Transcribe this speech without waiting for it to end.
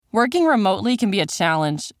Working remotely can be a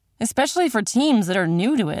challenge, especially for teams that are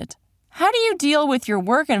new to it. How do you deal with your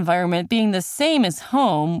work environment being the same as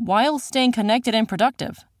home while staying connected and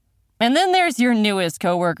productive? And then there's your newest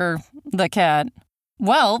coworker, the cat.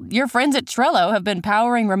 Well, your friends at Trello have been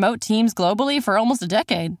powering remote teams globally for almost a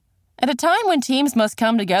decade. At a time when teams must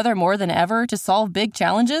come together more than ever to solve big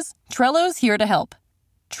challenges, Trello's here to help.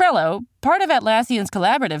 Trello, part of Atlassian's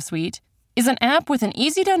collaborative suite, is an app with an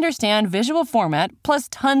easy-to-understand visual format plus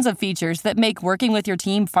tons of features that make working with your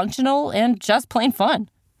team functional and just plain fun.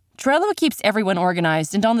 Trello keeps everyone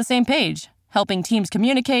organized and on the same page, helping teams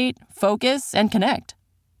communicate, focus, and connect.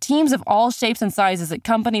 Teams of all shapes and sizes at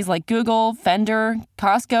companies like Google, Fender,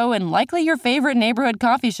 Costco, and likely your favorite neighborhood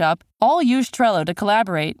coffee shop all use Trello to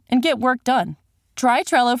collaborate and get work done. Try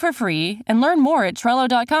Trello for free and learn more at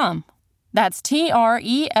Trello.com. That's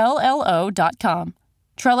Trello.com.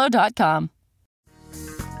 Trello.com.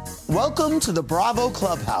 Welcome to the Bravo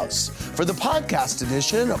Clubhouse for the podcast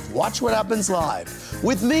edition of Watch What Happens Live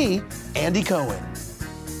with me, Andy Cohen.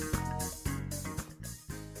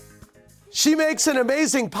 She makes an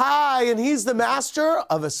amazing pie, and he's the master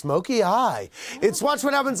of a smoky eye. It's Watch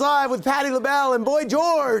What Happens Live with Patti Labelle and Boy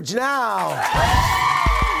George now.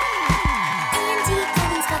 Andy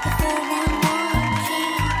Cohen's got the 411,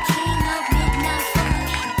 king of midnight fun.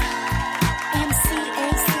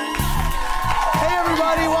 MCAC. Hey,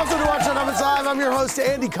 everybody. Welcome to Watch What Happens Live. I'm your host,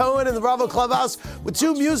 Andy Cohen, in the Bravo Clubhouse with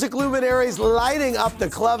two music luminaries lighting up the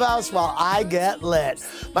clubhouse while I get lit.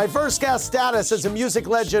 My first guest status as a music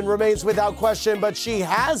legend remains without question, but she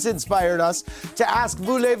has inspired us to ask,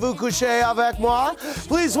 voulez-vous coucher avec moi?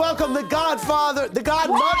 Please welcome the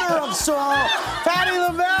godmother of soul, Patti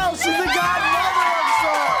Labelle. She's the godmother of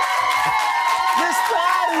soul. Miss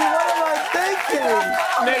Patti, what am I thinking?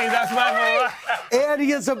 Me, that's my fault. And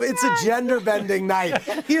it's a gender-bending night.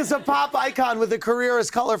 He is a pop icon with a career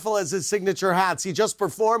as colorful as his signature hats. He just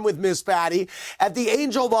performed with Miss Patti at the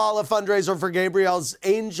Angel Ball, a fundraiser for Gabriel's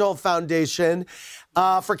Angel Foundation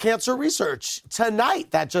for cancer research.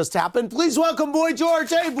 Tonight, that just happened. Please welcome Boy George.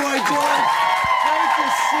 Hey, Boy George. Great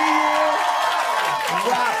to see you.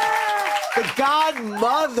 Wow. The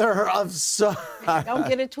godmother of soul. Don't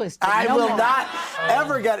get it twisted. I No will more. not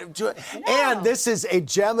ever get it. And this is a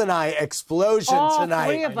Gemini explosion tonight. All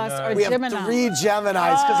three of us are We have Gemini. three Geminis.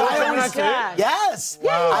 Because I always Gemini too? yes.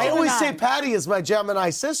 Wow. I always say Gemini. Patti is my Gemini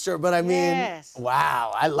sister, but I mean, Yes.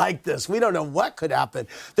 wow, I like this. We don't know what could happen.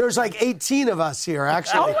 There's like 18 of us here,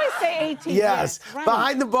 actually. Always say 18. Yes. Right.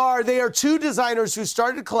 Behind the bar, they are two designers who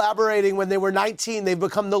started collaborating when they were 19. They've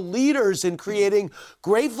become the leaders in creating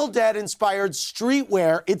Grateful Dead-inspired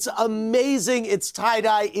streetwear. It's amazing. It's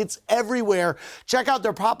tie-dye. It's everywhere. Check out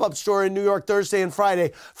their pop-up store in New York Thursday and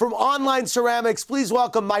Friday. From Online Ceramics, please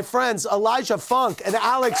welcome my friends Elijah Funk and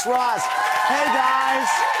Alex Ross. Hey, guys.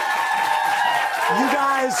 You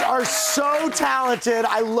guys are so talented.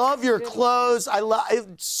 I love your clothes.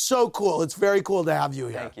 It's so cool. It's very cool to have you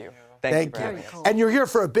here. Thank you. Thank for you. having us. And you're here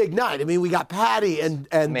for a big night. I mean, we got Patti and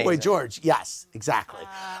Boy Amazing. George. Yes, exactly.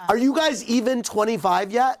 Are you guys even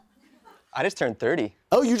 25 yet? I just turned 30.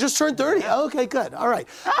 Oh, you just turned 30? Okay, good. All right.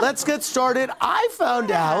 Let's get started. I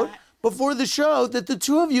found out before the show that the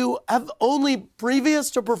two of you have only, previous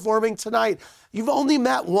to performing tonight, you've only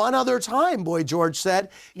met one other time, Boy George said,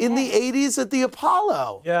 in the 80s at the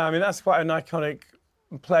Apollo. Yeah, I mean, that's quite an iconic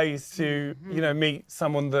place to, meet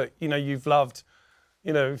someone that, you've loved,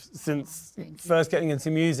 since first getting into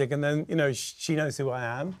music. And then, she knows who I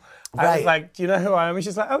am. I was Right. like, do you know who I am? And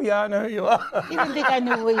she's like, oh, yeah, I know who you are. You didn't think I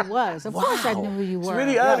knew who he was. Of course I knew who you were. It's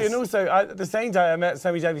really early. Yes. And also, the same day I met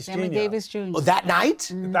Sammy Davis Jr. Sammy Davis Jr. Oh, that night?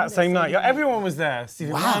 That same night. Yeah, everyone was there.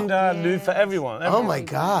 Stevie Wow. Wonder, Luther, everyone. Oh, my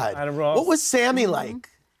God. Adam Ross. What was Sammy like?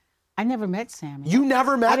 I never met Sammy. You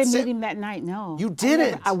never met I didn't Sam- meet him that night, no. You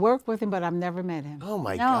didn't? I worked with him, but I've never met him. Oh,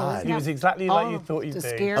 my No, God. it's He not- was exactly like you thought he'd the be.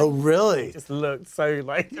 scary. Oh, really? Just looked so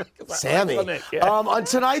like Sammy. iconic, yeah. On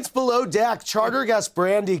tonight's Below Deck, charter guest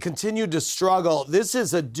Brandy continued to struggle. This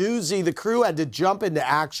is a doozy. The crew had to jump into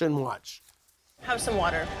action. Watch. Have some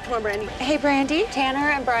water. Come on, Brandy. Hey, Brandy, Tanner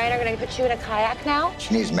and Brian are going to put you in a kayak now.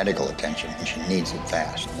 She needs medical attention, and she needs it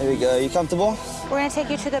fast. There we go. You comfortable? We're going to take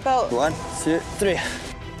you to the boat. 1, 2, 3.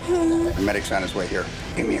 The medic's on his way here.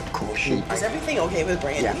 Give me a cool sheet. Is everything okay with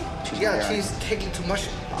Brandy? Yeah. She's taking too much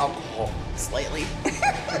alcohol. Slightly.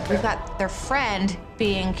 We've got their friend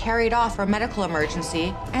being carried off for a medical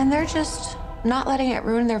emergency, and they're just not letting it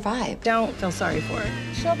ruin their vibe. Don't feel sorry for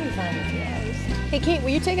her. She'll be fine with you. Hey, Kate, will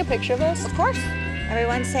you take a picture of us? Of course.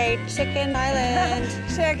 Everyone say Chicken Island.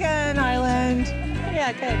 Chicken Island.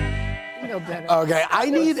 Yeah, good. know better. Okay, I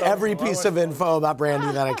need every piece of info about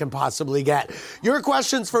Brandy that I can possibly get. Your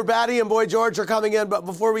questions for Patty and Boy George are coming in, but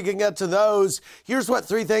before we can get to those, here's what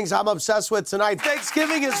 3 things I'm obsessed with tonight.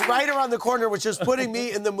 Thanksgiving is right around the corner, which is putting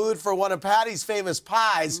me in the mood for one of Patty's famous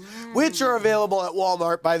pies, which are available at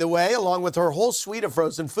Walmart, by the way, along with her whole suite of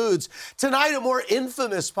frozen foods. Tonight, a more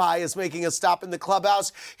infamous pie is making a stop in the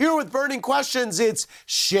clubhouse. Here with burning questions, it's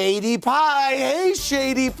Shady Pie. Hey,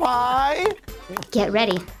 Shady Pie. Get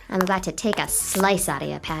ready. I'm about to take a slice out of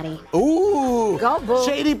you, Patty. Ooh. Go, boo.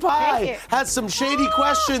 Shady Take Pie it. has some shady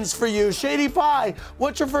questions for you. Shady Pie,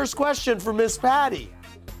 what's your first question for Miss Patty?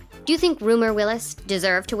 Do you think Rumor Willis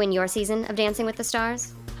deserved to win your season of Dancing with the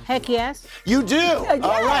Stars? Heck yes. You do? Yes.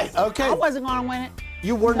 All right, okay. I wasn't going to win it.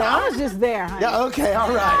 You were No, not? I was just there, honey. Yeah, okay,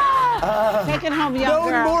 all right. Take it home, young Known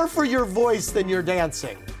girl. more for your voice than your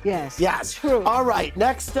dancing. Yes. Yes. True. All right,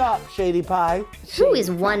 next up, Shady Pie. Who is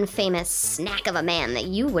one famous snack of a man that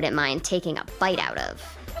you wouldn't mind taking a bite out of?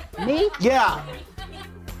 Me? Yeah.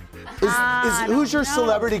 I Who's your don't know.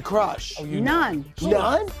 celebrity crush? None.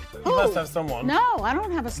 None? You must have someone. No, I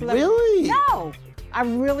don't have a celebrity. Really? No, I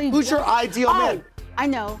really Who's don't. your ideal man? I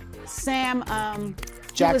know. Sam,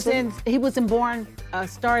 Jackson? he was in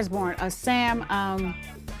Star is Born. Sam,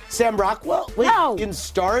 Sam Rockwell? Wait, No. in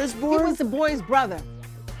Star is Born? he was the boy's brother.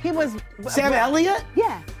 He was. Sam Elliott?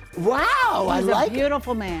 Yeah. Wow, I He's like a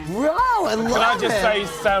beautiful man. Wow, I love Can I just it. say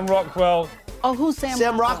Sam Rockwell? Oh, who's Sam?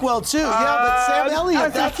 Sam Rockwell too, yeah, but Sam Elliott,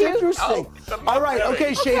 is he that's cute? interesting. All right,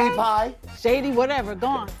 okay, Shady Pie. Shady, whatever. Go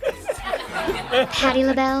on. Patti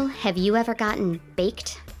Labelle, have you ever gotten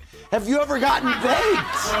baked? Have you ever gotten baked?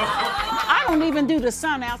 I don't even do the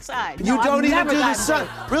sun outside. You No, don't I've even never do the gotten sun.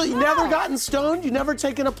 baked. Really? You No. never gotten stoned? You never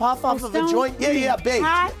taken a puff off of a Stoned? joint? Yeah, baked.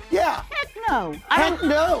 Hot? Yeah. Heck no. Heck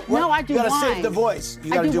no. No, I do You gotta wine. save the voice.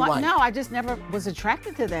 You I gotta do wi- wine. No, I just never was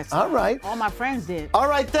attracted to that stuff. All right. All my friends did. All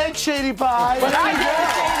right, thanks, Shady Pie. But I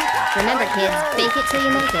There you Remember, kids, bake it till you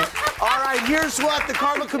make it. go. All right, here's what. The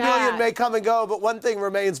Karma Chameleon God. may come and go, but one thing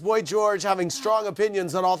remains. Boy George having strong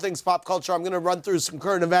opinions on all things pop culture. I'm going to run through some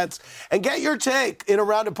current events and get your take in a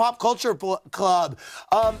round of Pop Culture Club.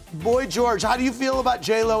 Boy George, how do you feel about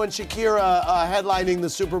J-Lo and Shakira headlining the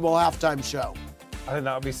Super Bowl halftime show? I think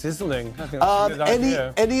that would be sizzling. I think that's a good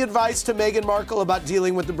idea. Any advice to Meghan Markle about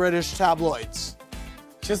dealing with the British tabloids?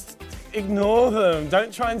 Just ignore them.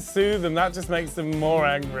 Don't try and soothe them. That just makes them more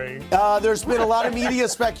angry. There's been a lot of media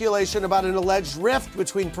speculation about an alleged rift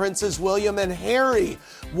between Princes William and Harry.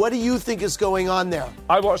 What do you think is going on there?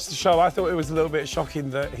 I watched the show. I thought it was a little bit shocking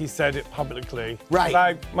that he said it publicly.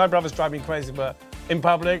 Right. My brothers drive me crazy, but in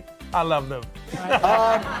public, I love them.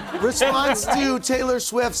 Response to Taylor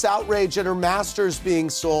Swift's outrage at her masters being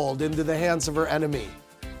sold into the hands of her enemy.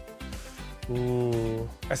 Ooh,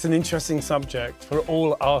 that's an interesting subject for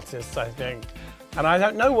all artists, I think. And I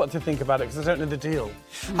don't know what to think about it because I don't know the deal.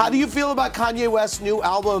 How do you feel about Kanye West's new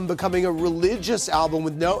album becoming a religious album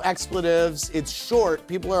with no expletives? It's short.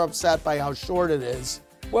 People are upset by how short it is.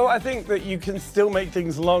 Well, I think that you can still make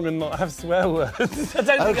things long and not have swear words. I don't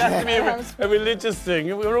think it has to be a religious thing.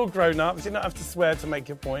 We're all grown-ups. You don't have to swear to make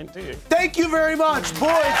your point, do you? Thank you very much, Boy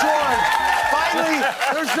George. Finally,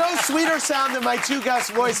 there's no sweeter sound than my two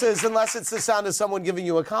guest voices unless it's the sound of someone giving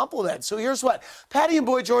you a compliment. So here's what. Patty and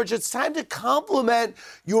Boy George, it's time to compliment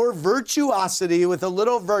your virtuosity with a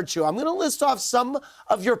little virtue. I'm going to list off some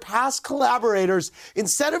of your past collaborators.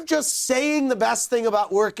 Instead of just saying the best thing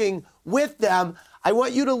about working with them, I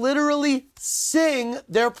want you to literally sing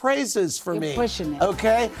their praises for me. You're pushing it.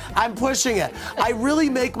 Okay? I'm pushing it. I really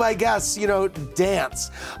make my guests,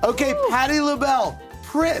 dance. Okay, Patti Labelle,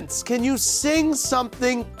 Prince. Can you sing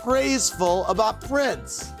something praiseful about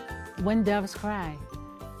Prince? When Doves Cry.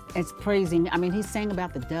 It's praising. I mean, he sang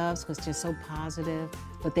about the doves because they're so positive,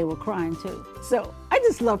 but they were crying too. So I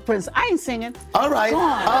just love Prince. I ain't singing. All right. Go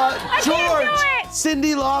on. I George, can't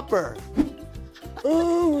do it. Cyndi Lauper.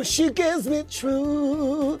 Ooh, she gives me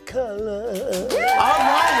true color. All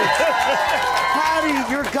right.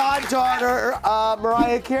 Patty, your goddaughter,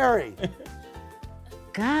 Mariah Carey.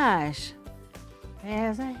 Gosh,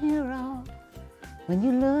 there's a hero when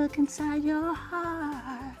you look inside your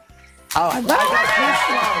heart. Oh, I got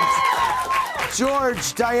goosebumps.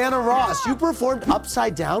 George, Diana Ross. You performed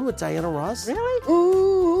Upside Down with Diana Ross? Really?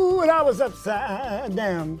 Ooh, and I was upside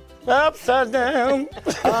down. Upside down.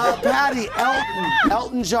 Patty,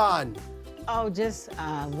 Elton John. Oh, just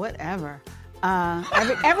whatever.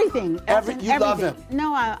 Everything. Elton, You love everything. him.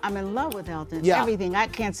 No, I'm in love with Elton. Yeah. Everything. I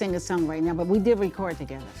can't sing a song right now, but we did record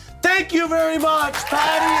together. Thank you very much,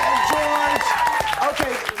 Patty and George.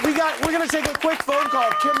 Okay, we're gonna take a quick phone call.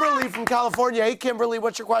 Kimberly from California. Hey, Kimberly,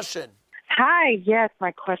 what's your question? Hi, yes,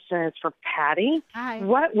 my question is for Patti. Hi.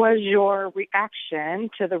 What was your reaction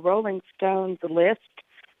to the Rolling Stones list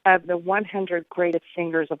of the 100 greatest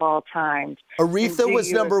singers of all time? Aretha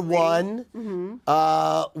was number one.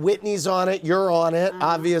 Mm-hmm. Whitney's on it. You're on it,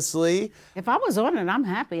 obviously. If I was on it, I'm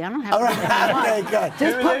happy. I don't have All to right. be number one. Okay, good.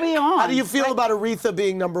 Just put me on. How do you feel about Aretha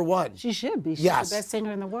being number one? She should be. She's Yes. the best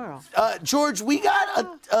singer in the world. George, we got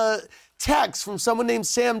a text from someone named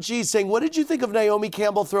Sam G saying, what did you think of Naomi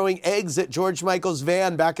Campbell throwing eggs at George Michael's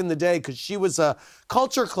van back in the day? Because she was a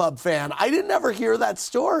Culture Club fan. I didn't ever hear that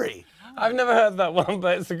story. I've never heard that one,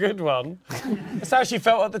 but it's a good one. It's how she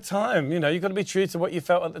felt at the time. You know, you've got to be true to what you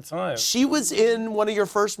felt at the time. She was in one of your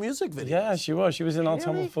first music videos. Yeah, she was. She was in I'll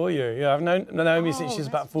Tumble For You. Yeah, I've known Naomi since she was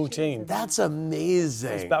about 14. That's amazing.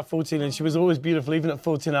 She was about 14, and she was always beautiful. Even at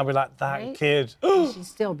 14, I'd be like, that kid. She's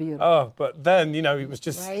still beautiful. Oh, but then, you know, it was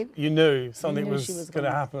just, you knew something knew was she was going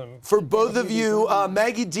to happen. For both of you,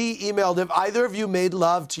 Maggie D emailed, have either of you made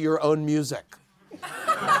love to your own music?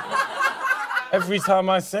 Every time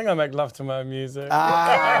I sing, I make love to my own music.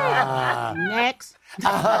 Next.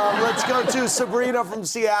 Let's go to Sabrina from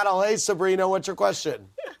Seattle. Hey, Sabrina, what's your question?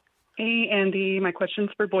 Hey, Andy. My question's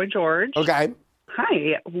for Boy George. Okay.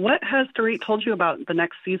 Hi. What has Dorit told you about the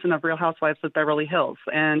next season of Real Housewives of Beverly Hills?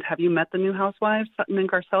 And have you met the new housewives, Sutton and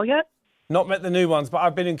Garcelle, yet? Not met the new ones, but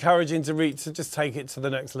I've been encouraging Dorit to just take it to the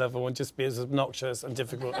next level and just be as obnoxious and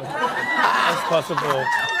difficult as possible.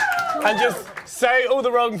 And just say all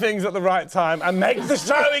the wrong things at the right time and make the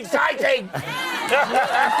show exciting. I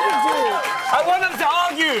want them to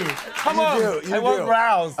argue. Come on. I want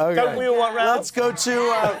rows. Okay. Don't we all want rows? Let's go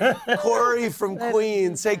to Corey from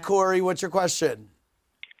Queens. Hey, Corey, what's your question?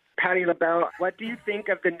 Patti LaBelle, what do you think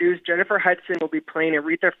of the news Jennifer Hudson will be playing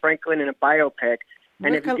Aretha Franklin in a biopic?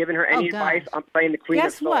 And have you given her any advice on playing the Queen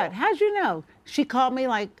of Soul? Guess what? How'd you know? She called me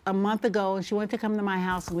like a month ago, and she wanted to come to my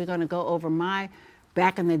house, and we're going to go over my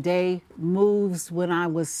back in the day moves when I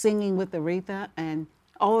was singing with Aretha and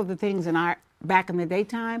all of the things in our back in the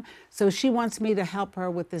daytime. So she wants me to help her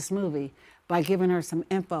with this movie by giving her some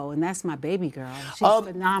info, and that's my baby girl. She's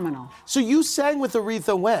phenomenal. So you sang with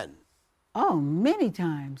Aretha when? Oh, many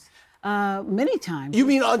times. Many times. You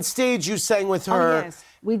mean on stage you sang with her? Oh, yes.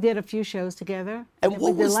 We did a few shows together. And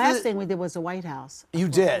what was the last thing we did was the White House. You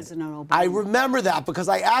did. I remember that because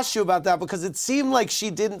I asked you about that because it seemed like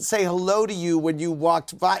she didn't say hello to you when you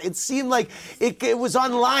walked by. It seemed like it was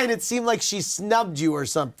online. It seemed like she snubbed you or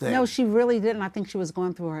something. No, she really didn't. I think she was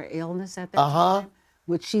going through her illness at that time,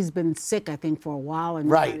 which she's been sick, I think, for a while and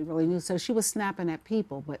nobody really knew. So she was snapping at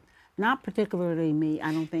people, but not particularly me,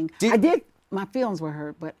 I don't think. I did. My feelings were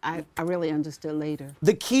hurt, but I really understood later.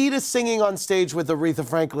 The key to singing on stage with Aretha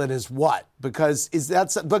Franklin is what? Because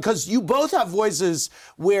you both have voices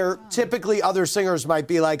where typically other singers might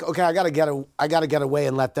be like, okay, I gotta get away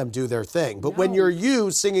and let them do their thing. But when you're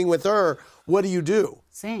you singing with her, what do?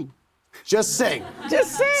 Sing. Just sing.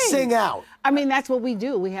 Just sing. Sing out. I mean, that's what we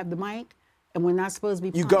do. We have the mic, and we're not supposed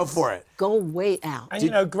to be. You go for it. Go way out. And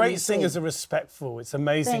you know, great singers are respectful. It's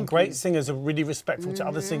amazing. Great singers are really respectful to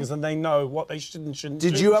other singers, and they know what they should and shouldn't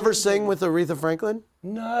do. Did you ever sing with Aretha Franklin?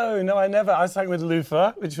 No, I never. I sang with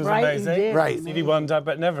Luther, which was amazing. You did. Right. Stevie Wonder,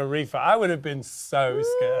 but never Aretha. I would have been so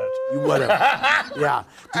scared. You would have. Yeah.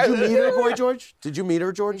 Did you meet her, Boy George? Did you meet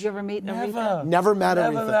her, George? Did you ever meet Never. Aretha? Never met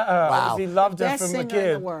Aretha. Never met her. Wow. He loved her Best from a singer kid.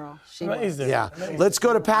 in the world. She Amazing. Yeah. Amazing. Let's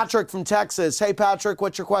go to Patrick from Texas. Hey, Patrick,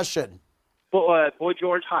 what's your question? Boy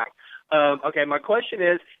George, hi. Okay, my question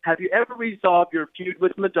is, have you ever resolved your feud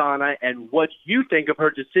with Madonna, and what do you think of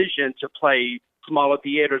her decision to play smaller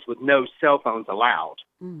theaters with no cell phones allowed?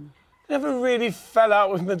 Never really fell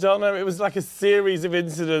out with Madonna. It was like a series of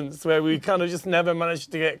incidents where we kind of just never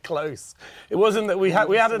managed to get close. It wasn't that we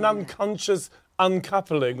had an unconscious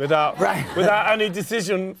uncoupling without any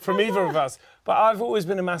decision from either of us. But I've always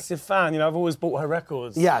been a massive fan. You know, I've always bought her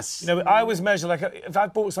records. Yes. You know, I always measure, like, if I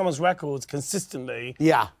bought someone's records consistently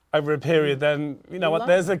over a period, then, you know what,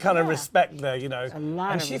 there's a kind of respect there, you know.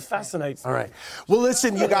 And she fascinates me. All right. Well,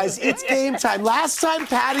 listen, you guys, it's game time. Last time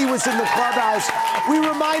Patti was in the clubhouse, we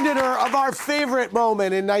reminded her of our favorite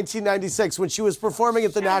moment in 1996 when she was performing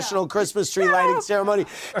at the National Christmas Tree Lighting Ceremony.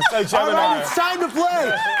 All right, it's time to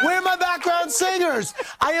play. Where are my background singers?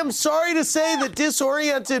 I am sorry to say that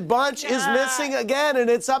Disoriented Bunch is missing again, and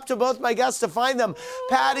it's up to both my guests to find them.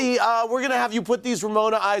 Patti, we're going to have you put these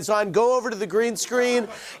Ramona eyes on. Go over to the green screen.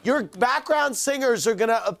 Your background singers are going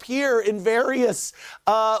to appear in various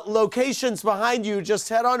locations behind you. Just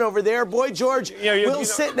head on over there. Boy George will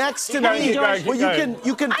sit next to me. Well,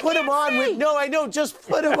 you can put him on. No, I know. Just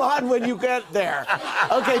put him on when you get there.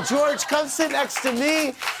 Okay, George, come sit next to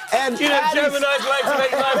me. And you know, Gemini's like to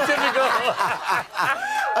make life difficult.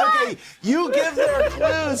 Okay, you give their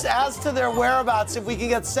clues as to their whereabouts. If we can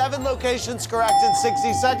get 7 locations correct in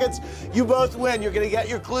 60 seconds, you both win. You're going to get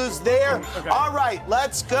your clues there. Okay. All right,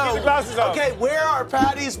 let's go. Get the glasses on. Okay, where are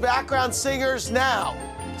Patty's background singers now?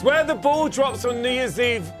 It's where the ball drops on New Year's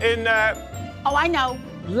Eve in... Oh, I know.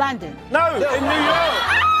 London. No, in New York.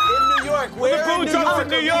 In New York. Where the ball drops in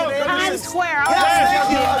New York. Times Square.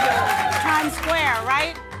 Yes, Times Square,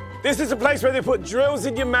 right? This is a place where they put drills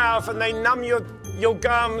in your mouth and they numb your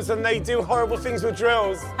gums and they do horrible things with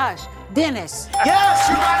drills. Hush. Dentist. Yes,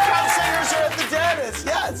 your background singers are at the dentist.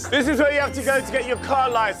 Yes. This is where you have to go to get your car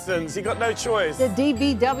license. You got no choice. The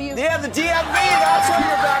DVW. Yeah, the DMV. That's where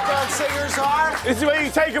your background singers are. This is where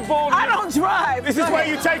you take a ball. I don't drive. This is where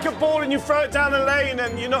you take a ball and you throw it down a lane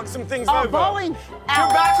and you knock some things over. Bowling. Your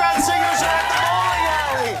background singers are at the bowling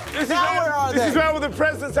alley. This is where all the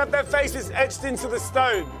presidents have their faces etched into the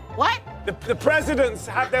stone. What? The presidents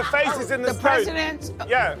have their faces in the stone. The presidents?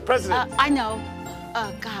 Yeah, presidents. I know.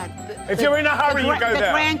 Oh, God. If you're in a hurry, you go there.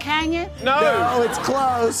 The Grand Canyon? No, it's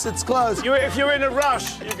close. It's close. If you're in a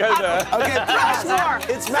rush, you go there. Okay, Rushmore.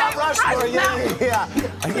 It's Mount Rushmore. Yeah.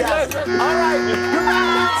 Yes. All right. Your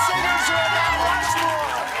background singers are at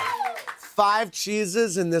Mount Rushmore. 5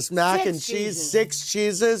 cheeses in this mac and cheese. 6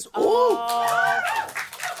 cheeses. Ooh.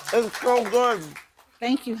 It's so good.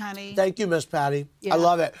 Thank you, honey. Thank you, Miss Patty. Yeah, I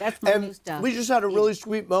love it. That's my new stuff. We just had a really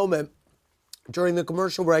sweet moment during the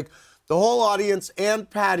commercial break. The whole audience and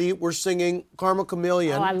Patty were singing Karma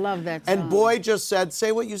Chameleon. Oh, I love that song. And Boy just said,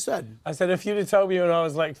 say what you said. I said, if you'd have told me when I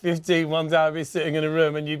was like 15, one day I'd be sitting in a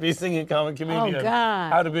room and you'd be singing Karma Chameleon. Oh,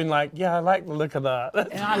 God. I'd have been like, yeah, I like the look of that.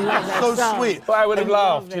 And I love that so song. sweet. But I would have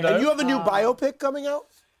laughed, you know. And you have a new biopic coming out?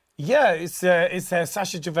 Yeah, it's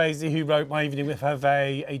Sasha Gervasi who wrote My Evening with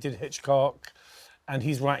Hervé. He did Hitchcock. And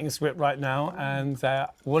he's writing a script right now. And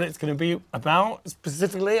what it's going to be about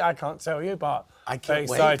specifically, I can't tell you, but I can't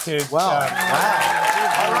very excited. Wow.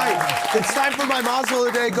 All right. It's time for my Mazel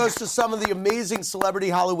of the Day. It goes to some of the amazing celebrity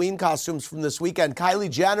Halloween costumes from this weekend. Kylie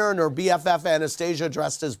Jenner and her BFF Anastasia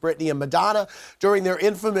dressed as Britney and Madonna during their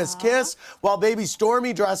infamous kiss, while baby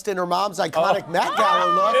Stormy dressed in her mom's iconic Met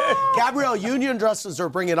Gala look. Gabrielle Union dressed as her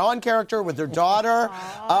Bring It On character with her daughter.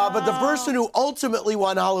 But the person who ultimately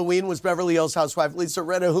won Halloween was Beverly Hills housewife Lisa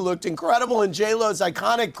Rinna, who looked incredible in J-Lo's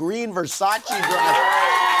iconic green Versace dress.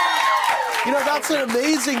 You know, that's an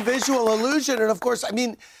amazing visual illusion. And of course, I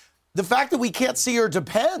mean, the fact that we can't see her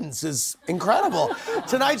depends is incredible.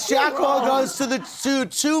 Tonight's Jackwell goes to the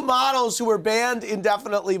two models who were banned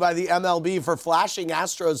indefinitely by the MLB for flashing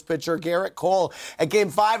Astros pitcher Garrett Cole at Game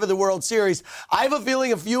 5 of the World Series. I have a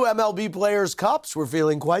feeling a few MLB players' cups were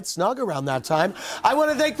feeling quite snug around that time. I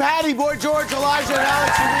want to thank Patty, Boy George, Elijah, and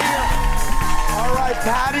Alex Arena. All right,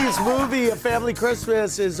 Patty's movie, A Family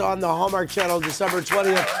Christmas, is on the Hallmark Channel December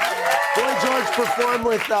 20th. Boy George performed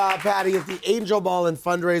with Patty at the Angel Ball and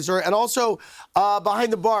fundraiser. And also,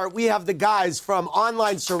 behind the bar, we have the guys from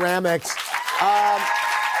Online Ceramics.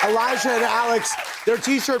 Elijah and Alex, their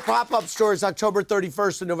T-shirt pop-up store is October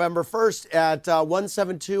 31st and November 1st at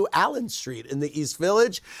 172 Allen Street in the East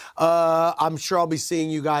Village. I'm sure I'll be seeing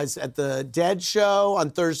you guys at the Dead Show on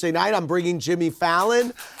Thursday night. I'm bringing Jimmy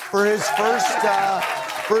Fallon for his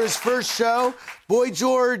first show. Boy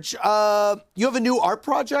George, you have a new art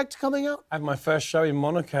project coming out? I have my first show in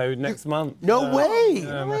Monaco next month. No way.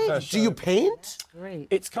 Yeah, my first Do show. you paint? Great.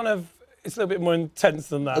 It's a little bit more intense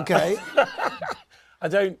than that. Okay. I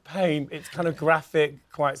don't paint. It's kind of graphic,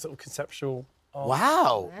 quite sort of conceptual art.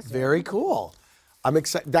 Wow, very cool. I'm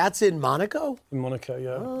excited. That's in Monaco? In Monaco,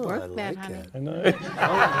 yeah. Oh, Work I that, like honey. it. I know.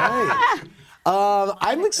 All right.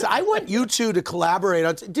 I'm excited. I want you two to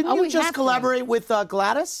collaborate. Didn't you just collaborate with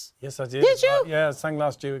Gladys? Yes, I did. Did you? Yeah, I sang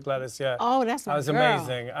last year with Gladys, yeah. Oh, that's my That was girl.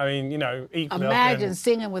 amazing. I mean, you know, equally. Imagine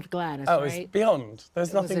singing with Gladys, Oh, right? it's beyond.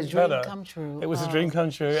 There's nothing was a dream better. come true. It was a dream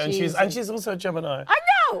come true. And she's also a Gemini. I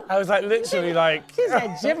know. I was like literally like She's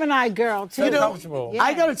a Gemini girl, too. so comfortable.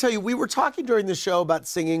 I got to tell you, we were talking during the show about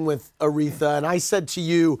singing with Aretha, and I said to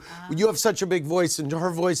you, you have such a big voice, and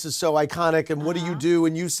her voice is so iconic, and what do you do?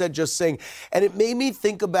 And you said just sing. And it made me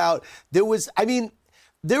think about, there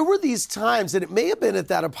were these times, and it may have been at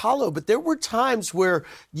that Apollo, but there were times where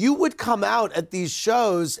you would come out at these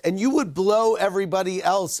shows and you would blow everybody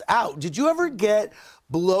else out. Did you ever get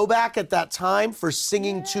blowback at that time for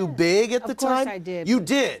singing too big at the time? Of course I did. You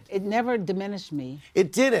did? It never diminished me.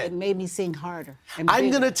 It didn't? It made me sing harder. And I'm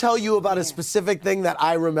bigger. going to tell you about a specific thing that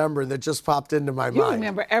I remember that just popped into my You mind.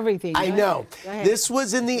 remember everything. I Go know. ahead. Go ahead. This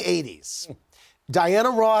was in the 80s. Diana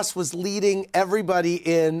Ross was leading everybody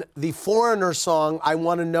in the Foreigner song, I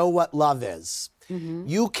Want to Know What Love Is. Mm-hmm.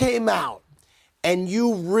 You came out, and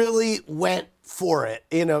you really went for it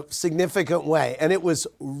in a significant way, and it was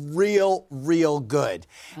real, real good.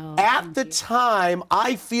 At the time,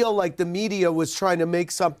 I feel like the media was trying to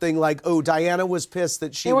make something like, oh, Diana was pissed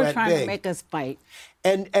that she went big. They were trying to make us fight.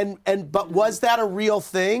 But was that a real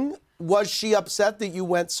thing? Was she upset that you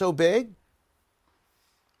went so big?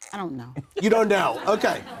 I don't know. You don't know?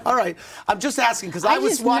 Okay. All right. I'm just asking because I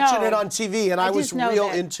was watching it on TV and I was real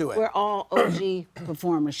into it. We're all OG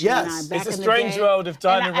performers. She and I, back It's a in the strange day. world if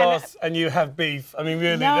Diana Ross and you have beef. I mean,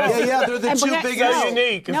 really. No. They're the two biggest. So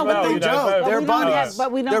unique as well. But they don't. They're buddies.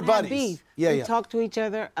 But we don't have beef. Yeah, we talk to each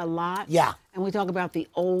other a lot. Yeah. And we talk about the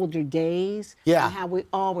older days. Yeah. And how we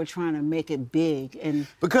all were trying to make it big. And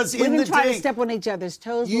because we in the didn't try day, to step on each other's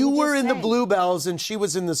toes. You were in the Bluebells and she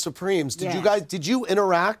was in the Supremes. Did you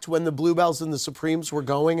interact when the Bluebells and the Supremes were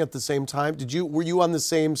going at the same time? Were you on the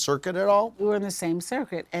same circuit at all? We were in the same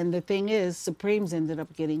circuit. And the thing is, Supremes ended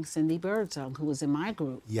up getting Cindy Birdsong, who was in my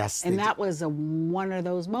group. Yes. And that was one of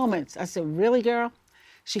those moments. I said, really, girl?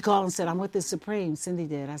 She called and said, I'm with the Supremes. Cindy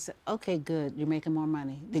did. I said, okay, good. You're making more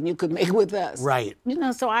money than you could make with us. Right. You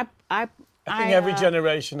know, so I think every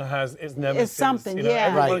generation has its nemesis. It's something, you know,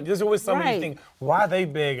 yeah. There's always somebody you think, why are they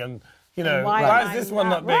big? And, you know, why why is this one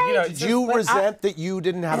not big? You know, Did you resent that you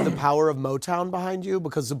didn't have the power of Motown behind you?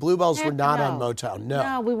 Because the Bluebells were not on Motown.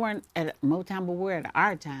 No, we weren't at Motown, but we're at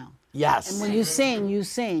our town. Yes. And when you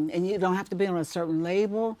sing, and you don't have to be on a certain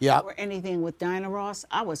label or anything. With Diana Ross,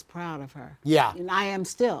 I was proud of her. Yeah. And I am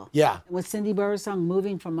still. Yeah. And with Cindy Birdsong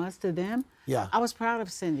moving from us to them, I was proud of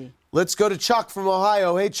Cindy. Let's go to Chuck from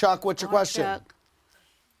Ohio. Hey, Chuck, what's your question? Chuck.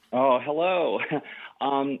 Oh, hello.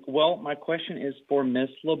 Well, my question is for Miss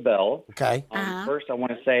Labelle. Okay. First, I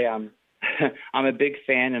want to say I'm a big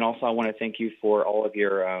fan, and also I want to thank you for all of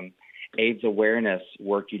your AIDS awareness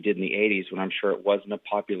work you did in the 80s when I'm sure it wasn't a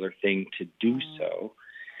popular thing to do so.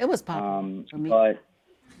 It was popular for me. But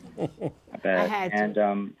I bet. I had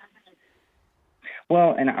to.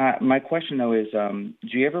 My question, though, is do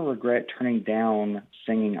you ever regret turning down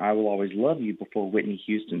singing I Will Always Love You before Whitney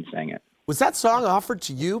Houston sang it? Was that song offered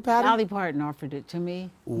to you, Patti? Dolly Parton offered it to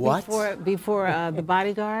me. What? Before The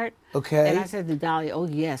Bodyguard. Okay. And I said to Dolly, oh,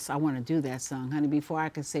 yes, I want to do that song, honey. Before I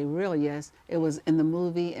could say real yes, it was in the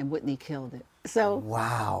movie and Whitney killed it. So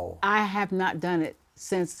wow. I have not done it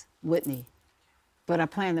since Whitney, but I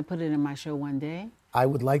plan to put it in my show one day. I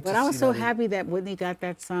would like to see But I was so that. happy that Whitney got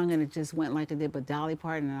that song and it just went like it did. But Dolly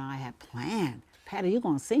Parton and I had planned. Patti, you're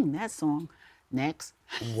going to sing that song next.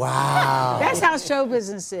 Wow. That's how show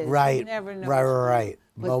business is. Right. You never know. Right.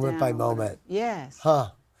 Put Moment by down. moment. Yes.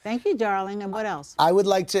 Huh. Thank you, darling. And what else? I would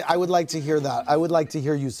like to hear that. I would like to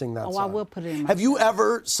hear you sing that song. I will put it in my Have you show.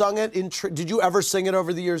 ever sung it did you ever sing it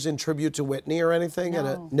over the years in tribute to Whitney or anything?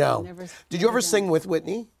 No. Did you ever sing with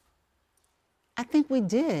Whitney? I think we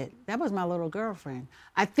did. That was my little girlfriend.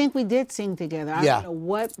 I think we did sing together. I Yeah. don't know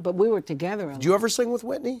what, but we were together a lot. Did you ever sing with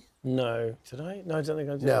Whitney? No. Did I? No, I don't think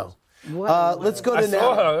I did. No. Let's go to I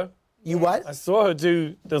saw her. You what? I saw her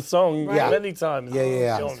do the song many times.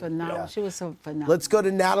 Yeah. She was phenomenal. She was so phenomenal. Let's go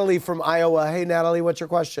to Natalie from Iowa. Hey, Natalie, what's your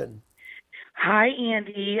question? Hi,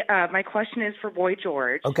 Andy. My question is for Boy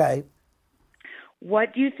George. Okay.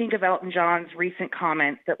 What do you think of Elton John's recent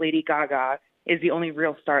comments that Lady Gaga is the only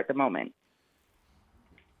real star at the moment?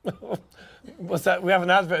 What's that? We have an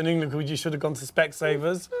advert in England called "You Should Have Gone to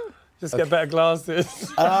Specsavers." Just get better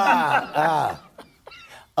glasses.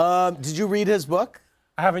 Did you read his book?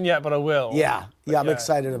 I haven't yet, but I will. Yeah, I'm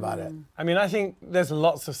excited about it. I mean, I think there's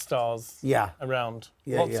lots of stars around.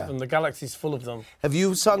 Yeah, Lots of them. The galaxy's full of them. Have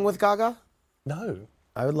you sung with Gaga? No.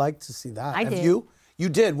 I would like to see that. I Have did. you? You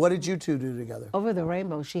did. What did you two do together? Over the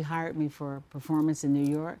Rainbow, she hired me for a performance in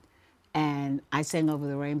New York, and I sang Over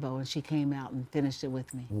the Rainbow, and she came out and finished it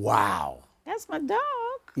with me. Wow. That's my dog.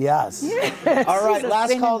 Yes. Yes. All right, She's a last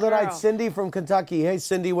singing call tonight. girl. Cindy from Kentucky. Hey,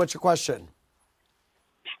 Cindy, what's your question?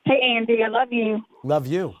 Hey, Andy, I love you. Love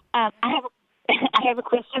you. I have a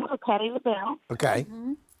question for Patti Labelle. Okay.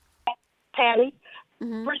 Patti,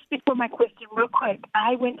 first, before my question, real quick,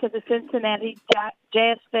 I went to the Cincinnati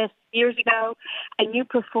Jazz Fest years ago, and you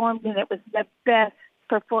performed, and it was the best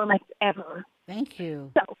performance ever. Thank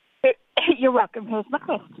you. So, you're welcome. Here's my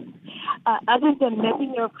question. Other than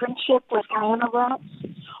making your friendship with Diana Ross,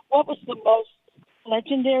 what was the most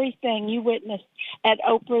legendary thing you witnessed at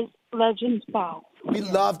Oprah's Legends Ball? We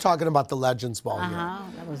love talking about the Legends Ball here.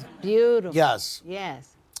 That was beautiful. Yes. Yes.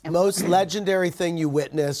 Most legendary thing you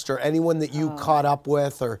witnessed or anyone that you caught up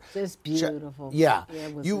with or Just beautiful. Yeah.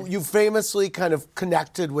 it was You famously kind of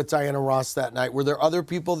connected with Diana Ross that night. Were there other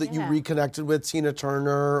people that you reconnected with, Tina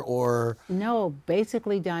Turner or No,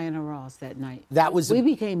 basically Diana Ross that night. That was We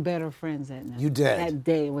became better friends that night. You did. That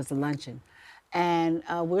day, it was a luncheon. and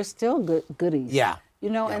we're still goodies. Yeah. You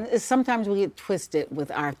know, and sometimes we get twisted with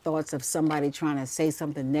our thoughts of somebody trying to say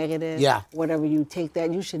something negative. Yeah. Whatever you take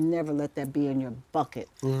that, you should never let that be in your bucket.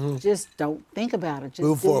 Just don't think about it. Just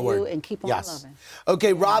Move do forward. you and keep on loving.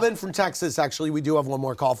 Okay, Robin from Texas, actually, we do have one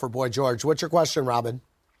more call for Boy George. What's your question, Robin?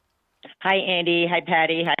 Hi, Andy. Hi,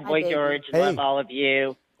 Patty. Hi, Boy baby. George. Hey. Love all of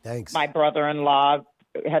you. Thanks. My brother-in-law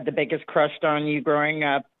had the biggest crush on you growing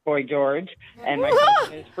up, Boy George. And my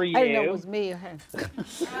question is for you. I didn't know it was me or her.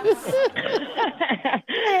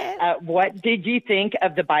 What did you think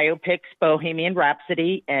of the biopics Bohemian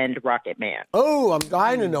Rhapsody and Rocket Man? Oh, I'm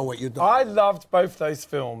dying to know what you thought. I loved both those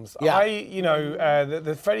films. Yeah.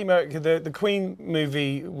 The Freddie Mercury, the Queen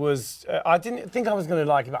movie was, I didn't think I was going to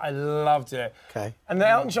like it, but I loved it. Okay. And the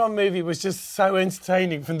Elton John movie was just so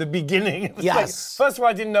entertaining from the beginning. It was Yes. like, first of all,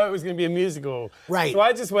 I didn't know it was going to be a musical. Right. So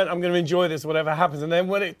I just went, I'm going to enjoy this, whatever happens. And then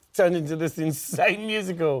when it turned into this insane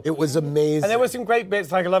musical. It was amazing. And there were some great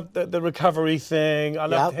bits, like I loved the recovery thing. I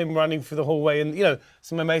loved him running through the hallway and,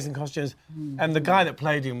 some amazing costumes. And the guy that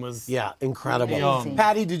played him was... Yeah, incredible. Amazing.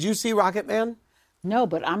 Patty, did you see Rocket Man? No,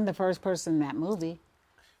 but I'm the first person in that movie.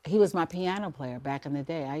 He was my piano player back in the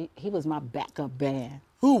day. He was my backup band.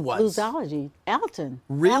 Who was? Bluesology. Elton.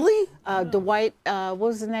 Really? Dwight, what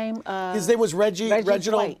was the name? His name was Reginald?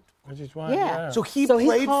 Dwight. Reggie Dwight, Yeah. So he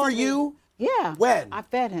played for called me. you? Yeah. When? I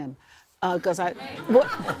fed him.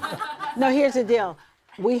 No, here's the deal.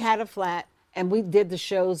 We had a flat, and we did the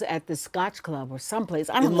shows at the Scotch Club or someplace.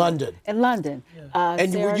 I don't know. London. In London.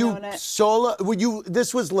 And Sarah were you Nona- solo?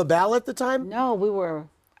 This was Labelle at the time? No, we were,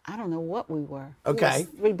 I don't know what we were. Okay.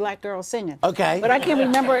 We were 3 black girls singing. Okay. But I can't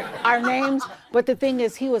remember our names. But the thing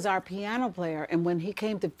is, he was our piano player. And when he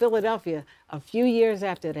came to Philadelphia, a few years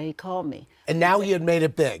after that, he called me. And now he had made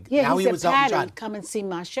it big. Yeah, now he was said, Elton Patty, John. come and see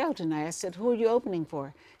my show tonight. I said, who are you opening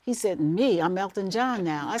for? He said, me, I'm Elton John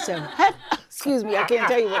now. I said, excuse me, I can't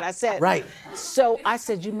tell you what I said. Right. So I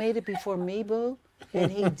said, you made it before me, boo?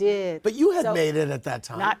 And he did. But you had made it at that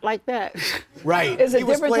time. Not like that. Right. It's a He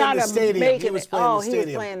was different playing kind the of stadium. making He was it. playing the He was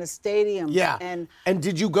stadium. playing the stadium. Yeah. And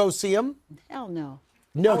did you go see him? Hell no.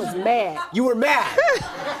 No. I was mad. You were mad?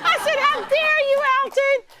 I said, how dare you,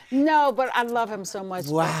 Elton? No, but I love him so much.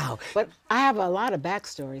 Wow. But I have a lot of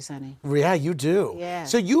backstories, honey. Yeah, you do. Yeah.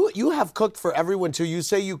 So you have cooked for everyone, too. You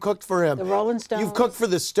say you cooked for him. The Rolling Stones. You've cooked for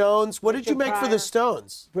the Stones. What did you make for the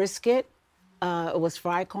Stones? Brisket. It was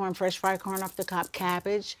fried corn, fresh fried corn off the cob,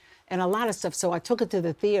 cabbage, and a lot of stuff. So I took it to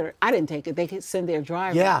the theater. I didn't take it. They could send their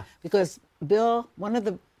driver. Yeah. Because Bill, one of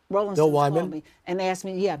the Rolling Bill Stones Wyman? called me and asked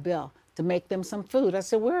me, Bill, to make them some food. I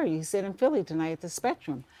said, where are you? He said, in Philly tonight at the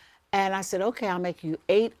Spectrum. And I said, okay, I'll make you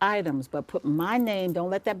 8 items, but put my name, don't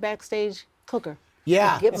let that backstage cooker.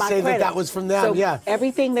 Yeah, Get my say credit. that was from them, So yeah.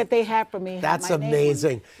 everything that they have for me had That's my name on it.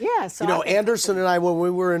 amazing. Yeah, so You know, Anderson and I, when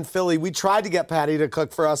we were in Philly, we tried to get Patty to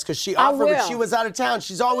cook for us because she offered, but she was out of town.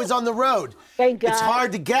 She's always on the road. Thank God. It's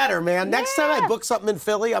hard to get her, man. Next time I book something in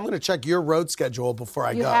Philly, I'm going to check your road schedule before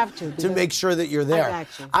I You go. have to make sure that you're there.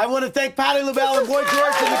 got you. I want to thank Patti Labelle and Boy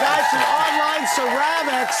George and the guys from Online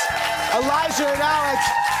Ceramics, Elijah and Alex.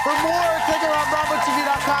 For more, click on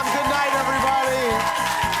BravoTV.com. Good night,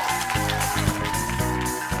 everybody.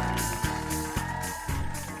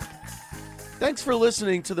 Thanks for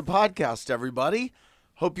listening to the podcast, everybody.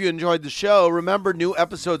 Hope you enjoyed the show. Remember, new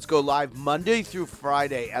episodes go live Monday through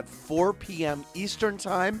Friday at 4 p.m. Eastern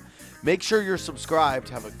Time. Make sure you're subscribed.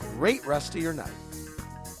 Have a great rest of your night.